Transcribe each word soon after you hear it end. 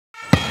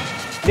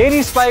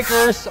Lady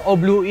Spikers o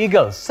Blue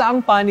Eagles,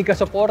 saan panig ka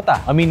suporta?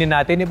 Aminin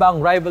natin, iba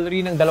ang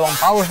rivalry ng dalawang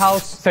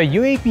powerhouse sa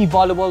UAAP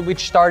Volleyball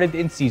which started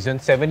in Season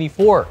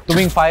 74.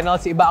 Tuwing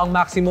finals, iba ang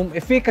maximum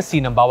efficacy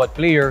ng bawat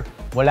player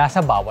mula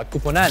sa bawat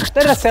kupunan.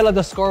 Let us settle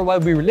the score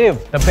while we relive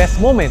the best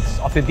moments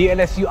of the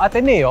DLSU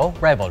Ateneo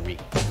rivalry.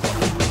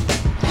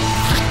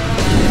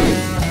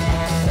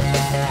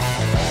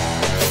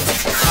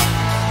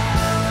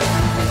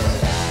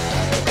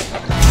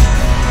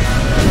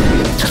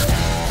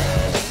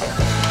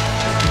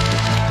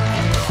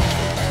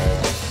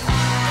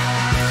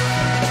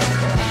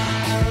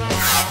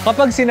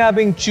 Kapag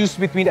sinabing choose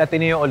between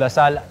Ateneo-La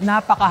Salle,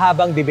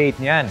 napakahabang debate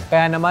niyan.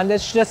 Kaya naman,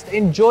 let's just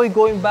enjoy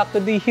going back to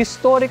the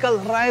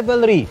historical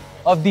rivalry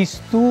of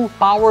these two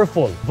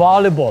powerful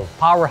volleyball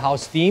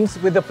powerhouse teams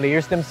with the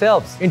players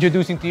themselves.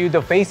 Introducing to you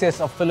the faces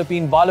of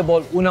Philippine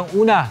volleyball,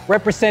 unang-una,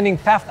 representing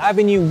Taft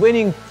Avenue,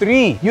 winning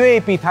 3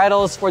 UAAP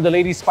titles for the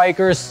Lady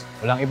Spikers.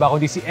 Walang iba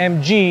kundi si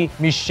MG,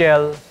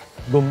 Michele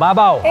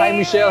Gumabao. Hi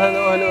Michele,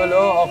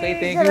 hello. Okay,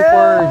 thank you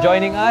for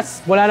joining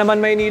us. Mula naman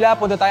Maynila,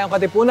 punta tayong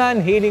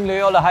Katipunan, hailing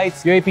Loyola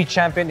Heights UAAP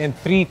champion and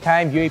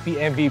 3-time UAAP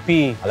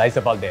MVP,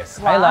 Alyssa Valdez.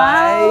 Wow. Hi,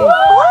 Lai!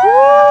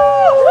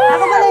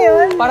 Ako pala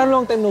yun? Parang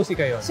long time no see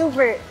kayo.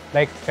 Super.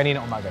 Like,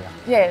 kanina umaga lang.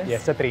 Yes.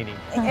 Yes, sa training.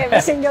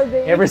 Every single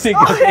day. Every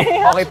single day.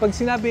 Okay, pag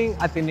sinabing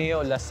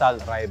Ateneo-La Salle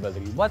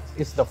rivalry, what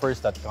is the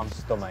first that comes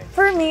to mind?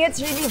 For me,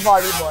 it's really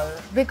volleyball.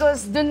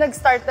 Because dun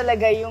nag-start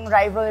talaga yung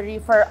rivalry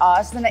for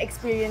us na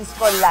na-experience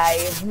ko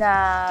live, na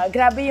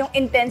grabe yung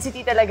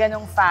intensity talaga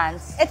ng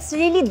fans. It's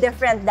really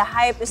different. The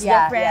hype is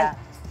different. Yeah.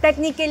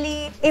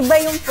 Technically,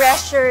 iba yung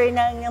pressure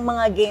ng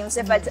mga games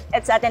if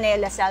it's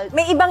Ateneo-La Salle.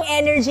 May ibang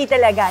energy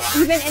talaga,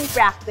 even in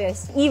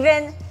practice,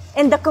 even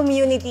in the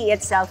community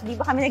itself. Di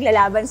ba kami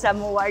naglalaban sa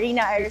MOA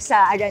Arena or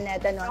sa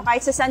Araneta noon?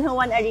 Kahit sa San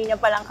Juan Arena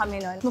pa lang kami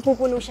noon,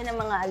 mapupuno siya ng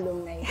mga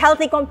alumni.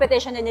 Healthy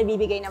competition na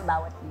nabibigay ng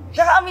bawat team.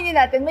 Tsaka aminin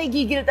natin, may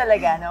gigil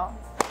talaga, no?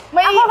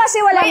 Ako kasi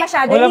wala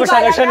masyado. Wala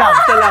masyado siya na.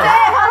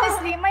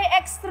 Honestly, may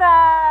extra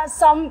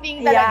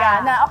something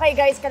talaga na, okay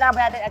guys, kalaban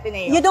natin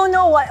Ateneo. You don't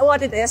know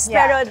what it is,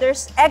 pero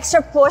there's extra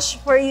push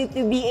for you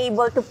to be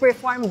able to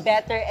perform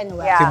better and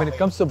well. Kasi when it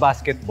comes to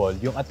basketball,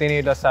 yung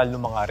Ateneo-La Salle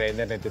ng mga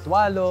Renner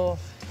Titualo,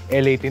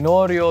 LA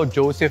Tenorio,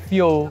 Joseph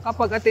Yo,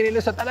 kapag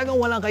Ateneo-La Salle talagang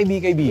walang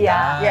kaibigan.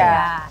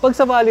 Yeah. Pag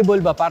sa volleyball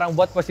ba, parang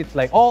what was it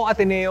like?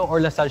 Ateneo or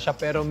La Salle siya,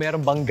 pero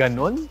meron bang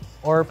ganun?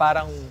 Or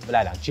parang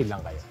wala lang, chill lang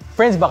kayo?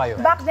 Friends ba kayo?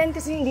 Back then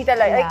kasi hindi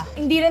talaga. Like,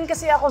 hindi rin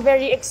kasi ako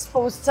very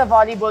exposed sa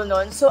volleyball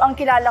noon. So ang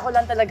kilala ko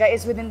lang talaga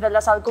is within the La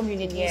Salle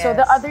community. Yes. So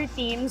the other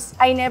teams,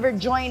 I never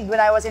joined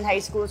when I was in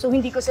high school. So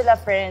hindi ko sila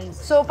friends.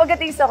 So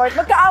pagdating sa court,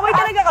 magkaaway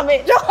talaga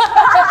kami.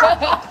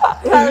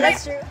 Well,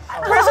 that's true.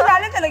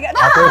 Personally talaga.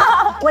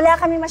 Wala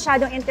kami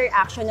masyadong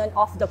interaction on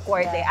off the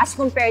court as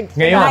compared to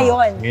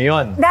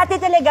Ngayon. Dati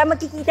talaga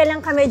magkikita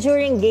lang kami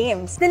during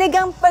games.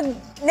 Talagang pag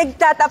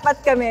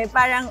nagtatapat kami,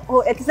 parang,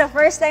 it's the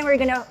first time we're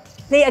gonna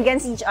play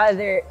against each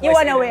other. You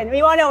wanna win.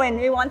 We wanna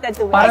win. We wanted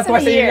to win. Parang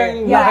twice a year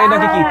lang kayo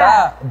nagkikita.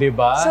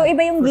 Diba? So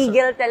iba yung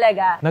gigil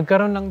talaga.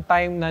 Nagkaroon ng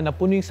time na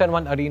napuno yung San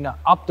Juan Arena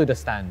up to the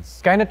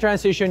stands. Kind of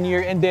transition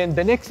year and then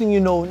the next thing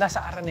you know, nasa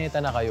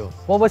Araneta na kayo.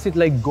 What was it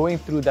like going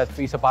through that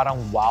phase? Parang,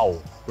 wow,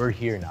 we're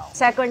here now.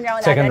 Second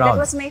round.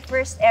 That was my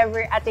first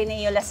ever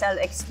Ateneo-La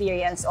Salle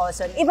experience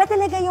also. Iba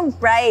talaga yung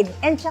pride.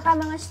 And tsaka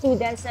mga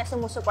students na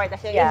sumusuporta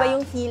sila. Iba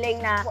yung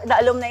feeling na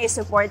the alumni is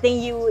supporting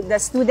you, the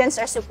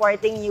students are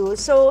supporting you.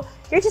 So,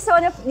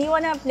 you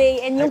wanna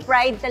play and yung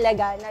pride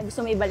talaga na gusto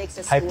may balik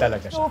sa school. Hype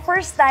talaga siya. So,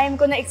 first time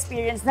ko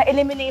na-experience na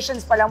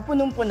eliminations pa lang,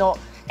 punong-puno.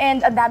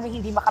 And ang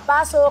daming hindi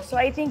makapasok. So,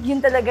 I think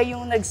yun talaga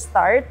yung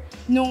nag-start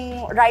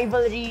nung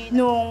rivalry,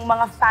 nung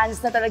mga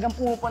fans na talagang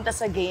pumupunta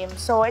sa game.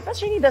 So, it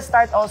was really the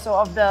start also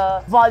of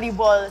the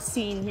volleyball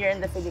scene here in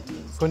the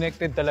Philippines.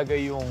 Connected talaga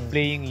yung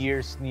playing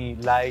years ni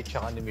Lai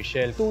tsaka ni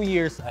Michele. 2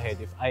 years ahead,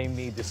 if I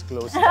may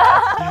disclose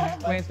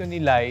that. Kwento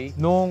ni Lai,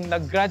 nung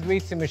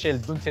nag-graduate si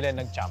Michele, dun sila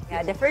nag-champion.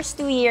 Yeah, the first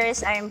 2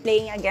 years, I'm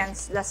playing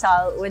against La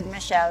Salle with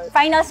Michele.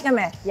 Finals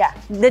kami. Yeah.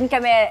 Dun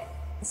kami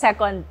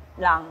second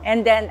lang.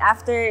 And then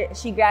after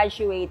she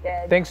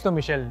graduated... Thanks to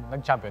Michele,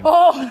 nag-champion.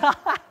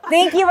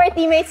 Thank you, we're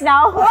teammates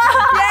now.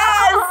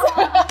 Yes!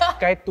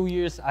 Kahit 2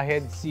 years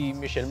ahead si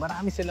Michele,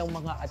 marami silang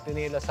mga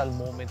Ateneo-La Salle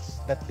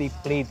moments that they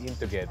played in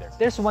together.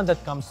 There's one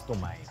that comes to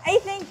mind. I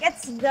think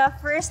it's the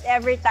first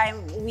ever time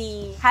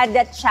we had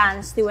that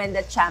chance to win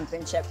the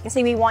championship.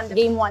 Kasi we won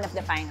game 1 of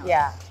the finals.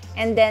 Yeah.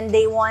 And then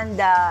they won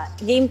the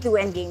game 2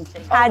 and game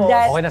 3. Had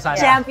that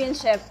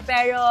championship,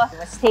 pero it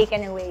was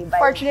taken away by...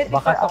 Fortunately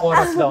Baka for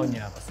us. oras daw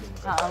niya.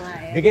 Oo nga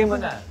eh. Bigay mo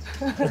na.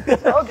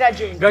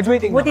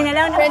 Graduating Buti na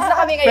lang. Friends na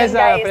kami ngayon,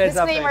 guys.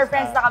 Disclaimer,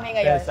 friends na kami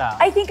ngayon.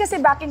 I think kasi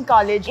back in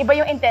college, iba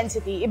yung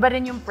intensity, iba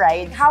rin yung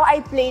pride. How I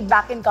played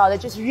back in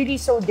college is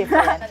really so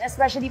different.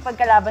 Especially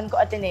pagkalaban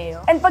ko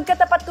Ateneo. And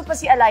pagkatapat ko pa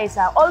si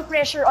Alyssa, all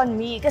pressure on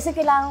me kasi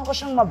kailangan ko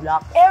siyang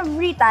mablock.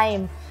 Every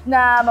time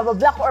na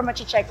mabablock ko or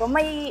machi-check ko,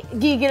 may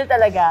gigil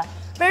talaga.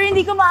 Pero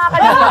hindi ko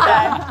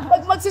makakalimutan.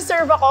 Pag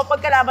magsiserve ako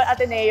pagkalaban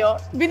Ateneo,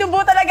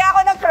 binubuo talaga ako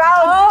ng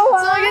crowd. Oh,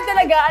 wow. So yun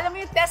talaga, alam mo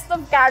yung test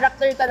of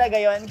character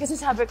talaga yun. Kasi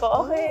sabi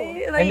ko,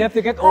 okay. And you have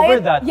to get over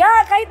that.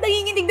 Yeah, kahit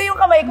nanginginig na yung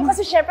kamay ko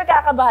kasi syempre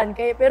kakabahan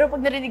kayo. Pero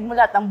pag narinig mo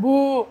lahat ng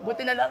boo,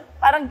 buti na lang,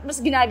 parang mas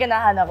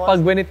ginaganahan ako.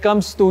 Pag when it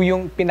comes to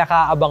yung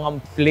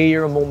pinakaabangang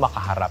player mong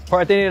makaharap,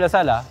 for Ateneo-La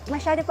Salle,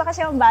 Masyado pa kasi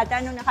ang bata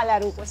nung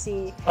nakalaro ko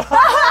si...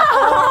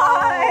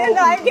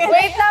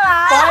 Wait lang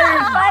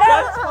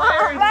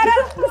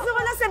parang gusto ko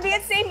lang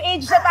sabihin, same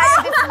age na tayo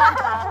this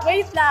month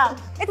Wait lang.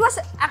 It was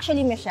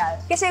actually Michele.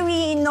 Kasi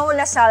we know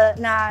La Salle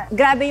na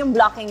grabe yung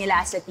blocking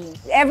nila as a team.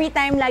 Every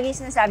time, lagi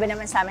sinasabi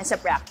naman sa amin sa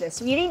practice,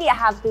 we really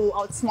have to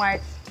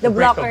outsmart the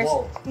blockers.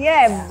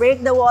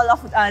 Break the wall of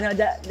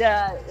the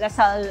La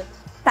Salle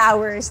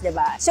towers,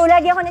 diba? So,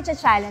 lagi ako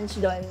na-challenge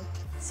doon.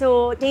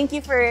 So, thank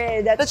you for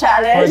that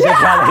challenge. For the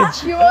challenge.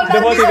 The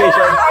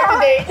motivation.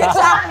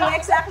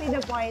 Exactly the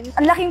point.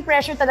 Ang laking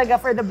pressure talaga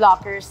for the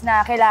blockers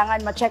na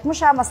kailangan ma-check mo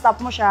siya, ma-stop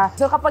mo siya.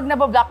 So kapag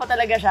nabablock ko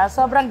talaga siya,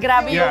 sobrang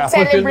grabe yung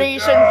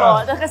celebration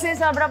ko. Kasi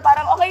sobrang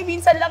parang, okay,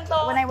 minsan lang to.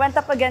 When I went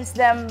up against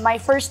them, my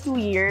first 2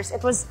 years,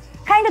 it was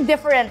kind of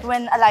different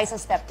when Alyssa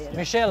stepped in.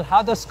 Michele,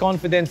 how does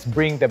confidence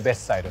bring the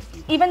best side of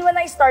you? Even when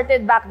I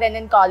started back then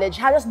in college,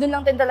 halos dun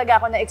lang din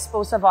talaga ako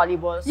na-expose sa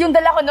volleyball. Yung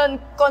dala ko nun,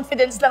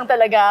 confidence lang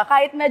talaga.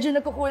 Kahit medyo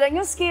nagkukulang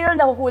yung skill,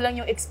 nakukulang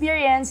yung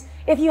experience,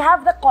 if you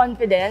have the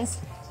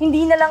confidence,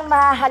 hindi na lang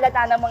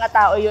mahahalata ng mga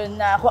tao yun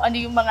na kung ano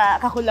yung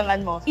mga kakulangan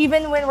mo.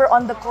 Even when we're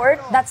on the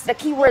court, that's the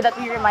key word that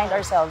we remind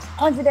ourselves.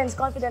 Confidence,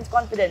 confidence,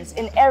 confidence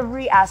in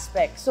every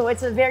aspect. So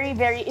it's a very,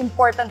 very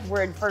important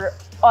word for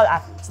all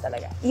athletes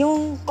talaga.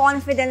 Yung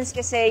confidence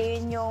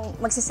kasi, yun yung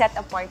magsiset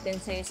apart din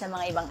sa'yo sa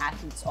mga ibang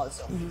athletes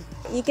also.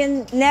 You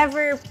can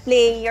never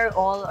play your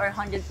all or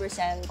 100%,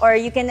 or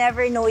you can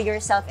never know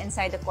yourself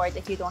inside the court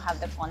if you don't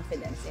have the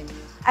confidence in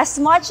you. As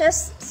much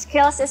as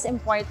skills is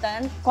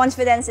important,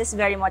 confidence is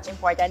very much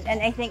important.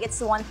 And I think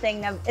it's one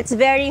thing na it's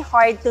very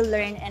hard to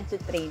learn and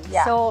to train.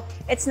 Yeah. So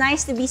it's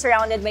nice to be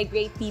surrounded by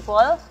great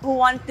people who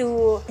want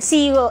to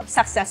see you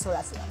successful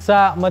as well.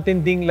 Sa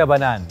matinding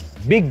labanan,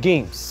 big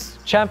games,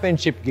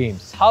 championship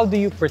games, how do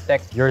you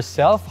protect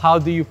yourself? How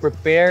do you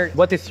prepare?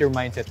 What is your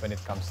mindset when it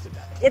comes to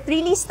that? It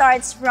really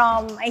starts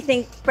from, I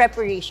think,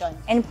 preparation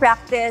and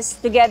practice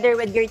together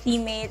with your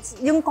teammates.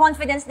 Yung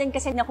confidence din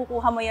kasi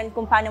nakukuha mo yun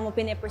kung paano mo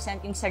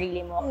pinipresent yung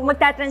sarili mo.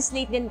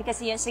 Magta-translate din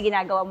kasi yun sa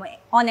ginagawa mo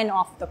on and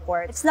off the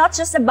court. It's not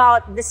just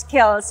about the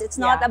skills. It's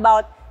not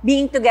about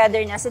being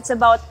togetherness. It's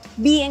about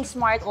being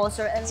smart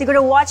also. And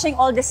siguro watching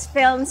all these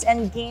films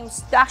and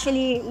games to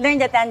actually learn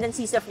the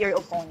tendencies of your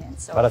opponent.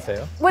 So, Para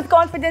sa'yo? with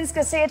confidence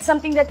kasi, it's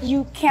something that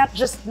you can't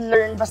just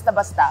learn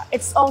basta-basta.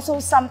 It's also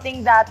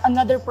something that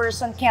another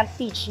person can't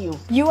teach you.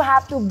 You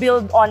have to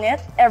build on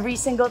it every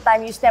single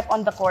time you step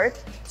on the court.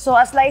 So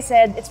as Lai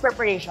said, it's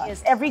preparation.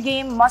 Yes, every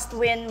game must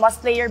win,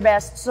 must play your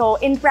best. So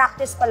in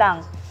practice pa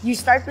lang, you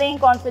start playing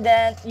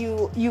confident,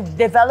 you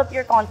develop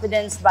your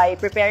confidence by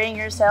preparing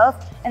yourself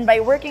and by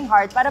working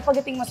hard para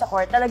pagdating mo sa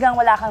court, talagang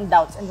wala kang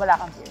doubts and wala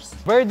kang fears.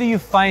 Where do you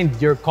find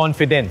your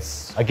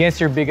confidence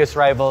against your biggest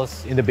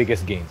rivals in the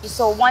biggest games?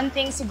 So one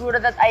thing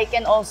siguro that I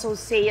can also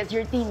say is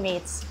your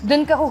teammates.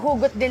 Dun ka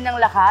huhugot din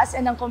ng lakas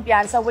and ng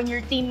kumpiyansa when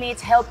your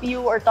teammates help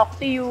you or talk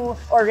to you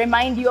or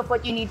remind you of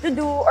what you need to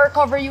do or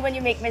cover you when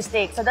you make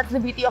mistakes. So that's the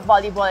beauty of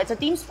volleyball. It's a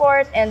team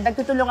sport and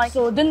nagtutulungan.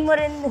 So dun mo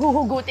rin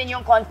huhugutin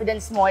yung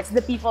confidence mo. It's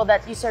the people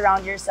that you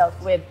surround yourself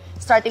with,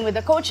 starting with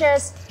the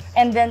coaches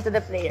and then to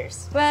the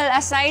players. well,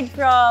 aside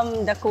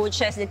from the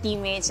coaches, the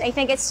teammates, I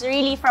think it's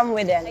really from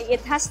within.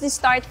 It has to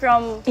start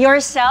from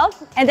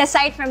yourself. And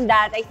aside from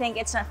that, I think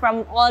it's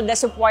from all the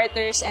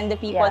supporters and the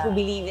people who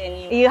believe in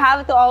you. You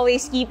have to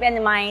always keep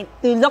in mind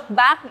to look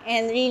back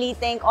and really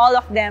thank all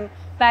of them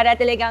para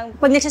talagang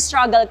pag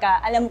nagsistruggle ka,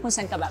 alam mo kung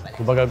saan ka babalik.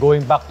 Kumbaga,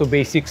 going back to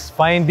basics,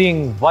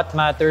 finding what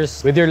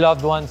matters with your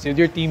loved ones, with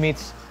your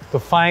teammates, to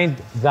find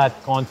that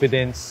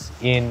confidence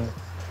in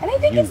And I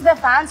think it's the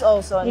fans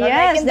also. No?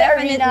 Yes, like in the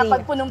arena, definitely.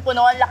 pag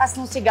punong-puno, ang lakas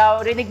ng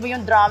sigaw, rinig mo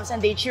yung drums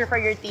and they cheer for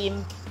your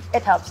team,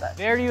 it helps us.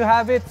 There you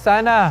have it.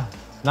 Sana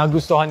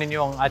nagustuhan ninyo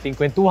ang ating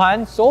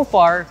kwentuhan so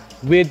far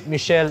with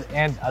Michele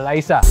and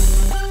Alyssa.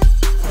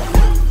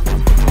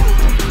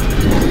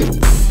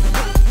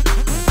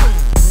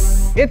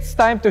 It's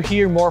time to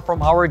hear more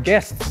from our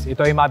guests.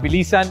 Ito ay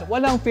mabilisan,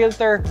 walang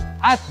filter,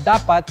 at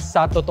dapat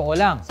sa totoo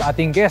lang. Sa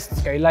ating guests,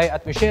 kay Lai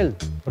at Michele,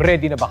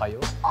 ready na ba kayo?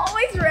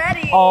 Always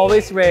ready!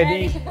 Always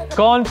ready.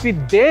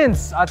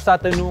 Confidence. At sa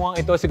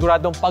tanungang ito,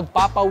 siguradong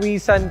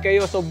pagpapawisan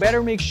kayo. So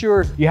better make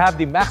sure you have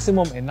the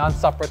maximum and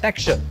non-stop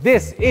protection.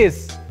 This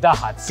is the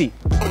Hot Seat.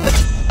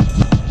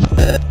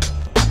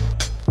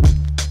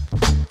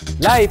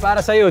 Lai, para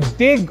sa'yo,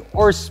 dig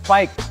or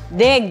spike?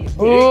 Dig!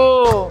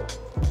 Ooh!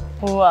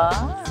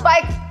 Wow!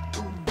 Spike!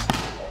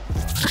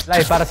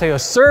 Lai, para sa'yo,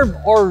 serve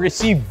or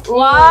receive?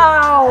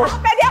 Wow!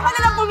 Pwede ako na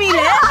lang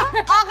pumili?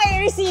 Okay,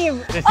 receive.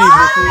 Receive.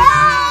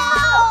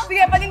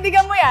 Sige,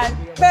 panindigan mo yan.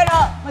 Pero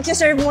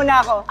magsiserve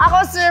muna ako. Ako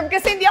serve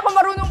kasi hindi ako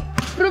marunong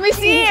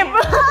receive.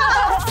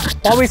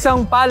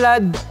 Pawisang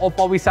palad o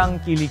pawisang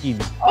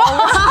kilikili?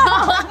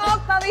 Ako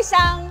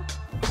pawisang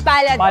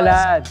Palad.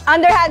 Palad.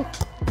 Underhand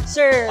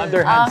serve.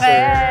 Underhand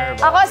serve.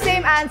 Ako,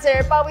 same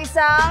answer.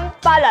 Pawisang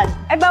palad.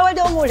 Ay, bawal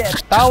daw umulit.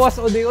 Tawas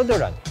o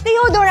deodorant?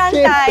 Deodorant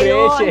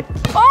tayo.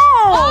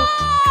 Oh!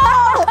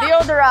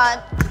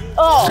 Deodorant.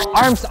 Oh.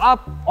 Arms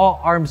up o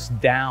arms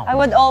down? I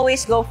would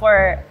always go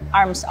for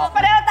arms up.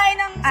 Pareho tayo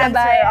ng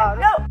answer.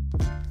 No.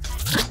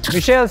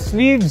 Michelle,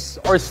 sleeves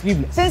or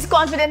sleeveless? Since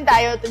confident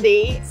tayo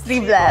today,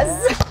 sleeveless.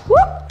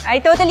 I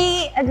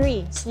totally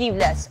agree.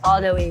 Sleeveless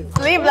all the way.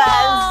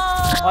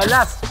 Sleeveless.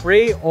 Wala,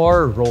 spray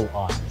or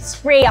roll-on?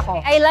 Spray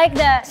ako. I like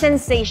the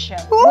sensation.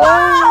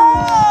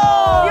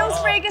 Wow! Yung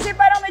spray kasi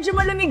parang medyo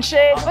malamig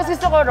siya. Mas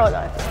gusto ko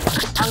roll-on.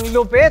 Ang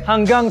lupit!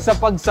 Hanggang sa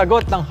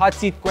pagsagot ng hot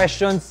seat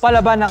questions,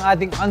 palaban ng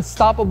ating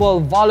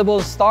unstoppable volleyball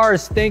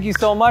stars. Thank you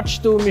so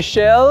much to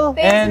Michelle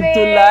and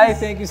to Lai.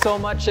 Thank you so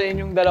much sa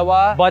inyong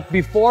dalawa. But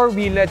before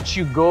we let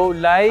you go,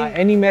 Lai,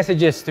 any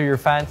messages to your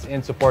fans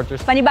and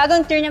supporters?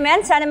 Panibagong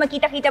tournament, sana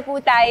magkita-kita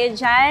po tayo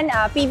dyan.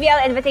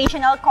 PVL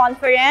Invitational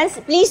Conference.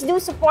 Please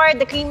do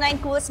support the Creamline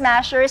Cool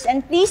Smashers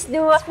and please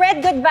do spread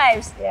good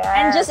vibes. Yes.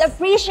 And just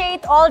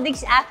appreciate all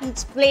these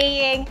athletes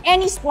playing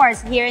any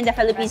sports here in the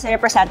Philippines and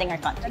representing our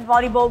country.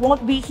 Volleyball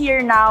won't be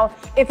here now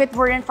if it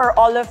weren't for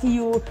all of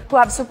you who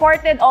have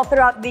supported all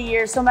throughout the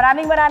year. So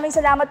maraming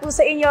salamat po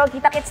sa inyo.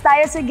 Kita-kits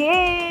tayo sa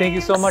games! Thank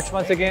you so much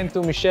once again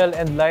to Michelle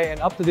and Lai.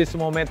 And up to this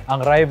moment,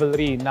 ang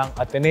rivalry ng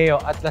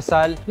Ateneo at La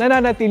Salle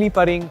nananatili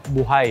pa ring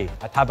buhay.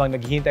 At habang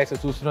naghihintay sa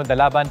susunod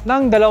na laban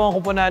ng dalawang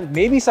kupunan,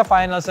 maybe sa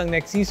finals ng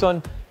next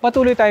season,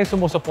 patuloy tayong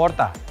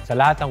sumusuporta sa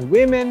lahat ng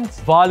women's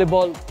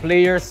volleyball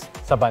players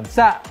sa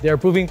bansa. They are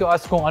proving to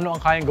us kung ano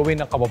ang kayang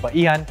gawin ng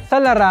kababaihan sa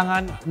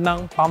larangan ng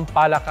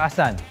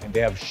pampalakasan. And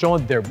they have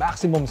shown their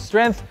maximum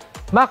strength,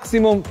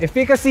 maximum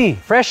efficacy,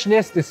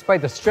 freshness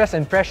despite the stress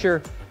and pressure,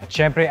 at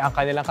syempre ang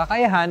kanilang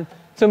kakayahan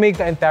to make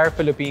the entire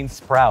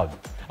Philippines proud.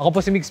 Ako po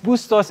si Mix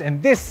Bustos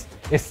and this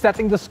is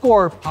Setting the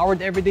Score,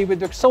 powered every day with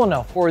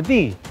Rexona for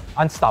the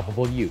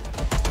Unstoppable You.